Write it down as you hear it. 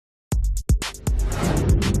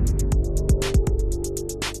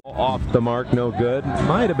off the mark, no good.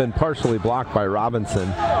 Might have been partially blocked by Robinson.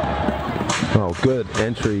 Oh, good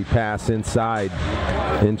entry pass inside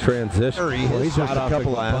in transition. Well, he's just a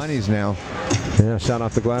couple of bunnies now. Yeah, shot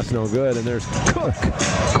off the glass, no good. And there's Cook.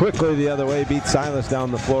 Quickly the other way, beats Silas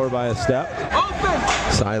down the floor by a step.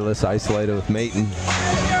 Silas isolated with Maten.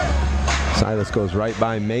 Silas goes right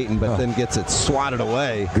by Maten, but then gets it swatted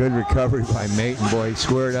away. Good recovery by Maten, boy. He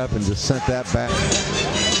squared up and just sent that back.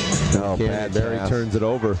 Oh, bad. Barry turns it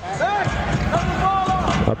over.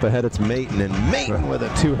 Up ahead, it's Maten, and Maten with a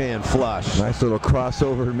two-hand flush. Nice little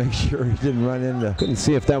crossover to make sure he didn't run into. Couldn't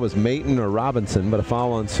see if that was Maten or Robinson, but a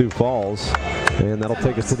foul on Sioux Falls. And that'll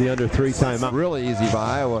take us to the under 3 timeout. Really easy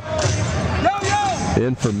by Iowa.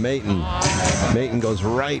 In for Maten. Maten goes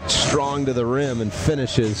right strong to the rim and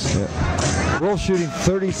finishes. Wolf shooting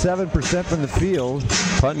 37% from the field.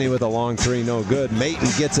 Putney with a long 3, no good.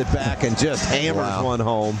 Maten gets it back and just hammers one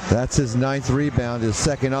home. That's his 9th rebound, his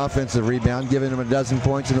 2nd offensive rebound, giving him a dozen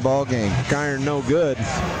points in the ball game. Iron, no good.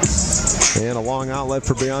 And a long outlet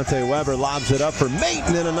for Yante Weber, lobs it up for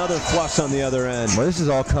Maten, and another flush on the other end. Well, this is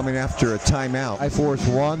all coming after a timeout. I-Force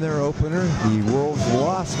won their opener. The Wolves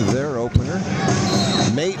lost their opener.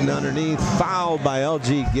 Maten underneath, fouled by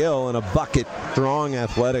L.G. Gill, and a bucket. Strong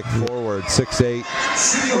athletic forward,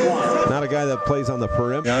 6'8". Not a guy that plays on the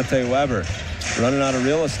perimeter. Yante Weber running out of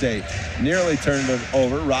real estate. Nearly turned it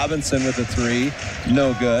over. Robinson with a 3.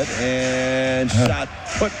 No good. And shot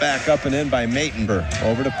put back up and in by Maten.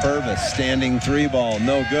 Over to Purvis. Standing 3 ball.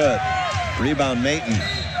 No good. Rebound Maten.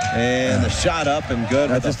 And the shot up and good.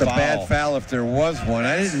 That's with just a bad foul if there was one.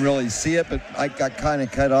 I didn't really see it, but I got kind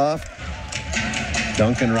of cut off.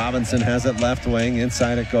 Duncan Robinson has it left wing.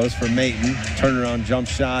 Inside it goes for Maten. Turnaround jump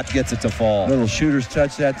shot. Gets it to fall. Little shooter's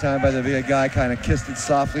touch that time by the big guy. Kind of kissed it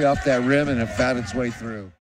softly off that rim and it found its way through.